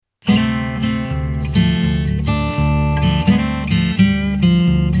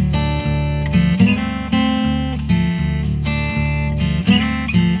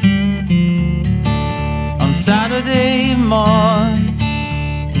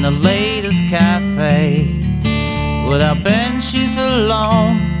in the latest cafe. Without Ben, she's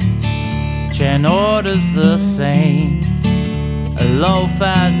alone. Jen orders the same, a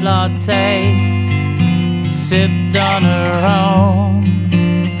low-fat latte, sipped on her own.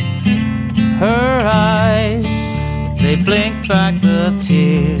 Her eyes, they blink back the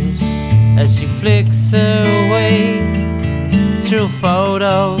tears as she flicks her way through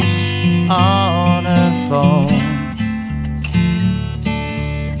photos on her phone.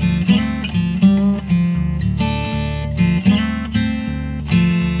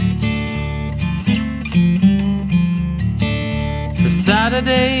 For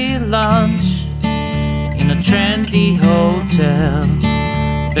Saturday lunch in a trendy hotel,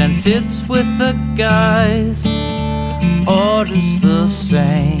 Ben sits with the guys, orders the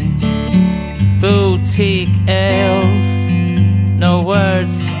same boutique ales, no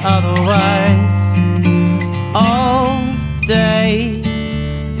words otherwise. All day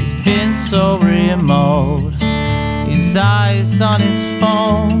he's been so remote, his eyes on his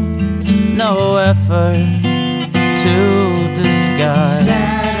phone, no effort to disguise.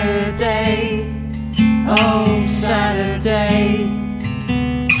 Saturday, oh Saturday,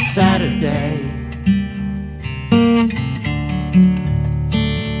 Saturday.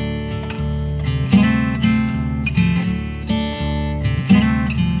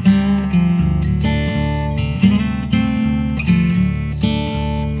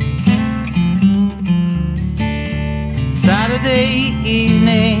 Saturday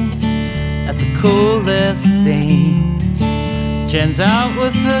evening at the coolest scene, Jen's out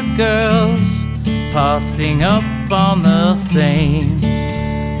with the girls, passing up on the same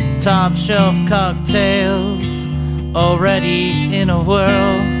top shelf cocktails, already in a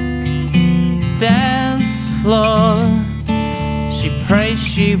whirl. Dance floor, she prays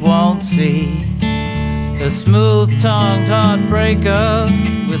she won't see a smooth-tongued heartbreaker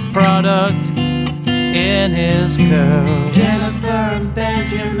with product in his curls. Jennifer and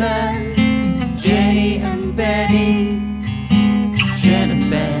Benjamin, Jenny and Benny, Jen and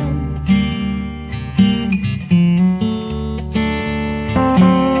Ben.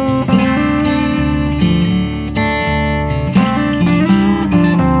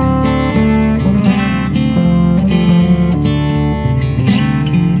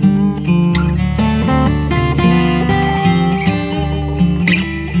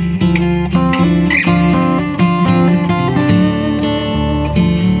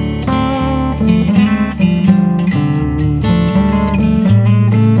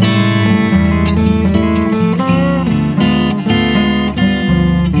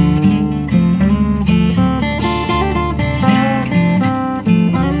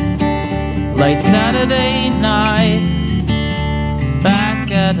 Late Saturday night,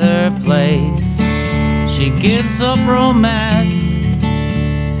 back at her place, she gives up romance,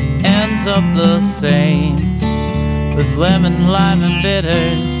 ends up the same, with lemon, lime and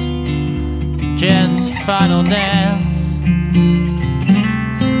bitters, Jen's final dance.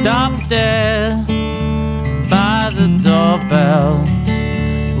 Stopped there by the doorbell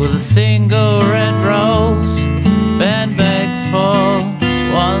with a single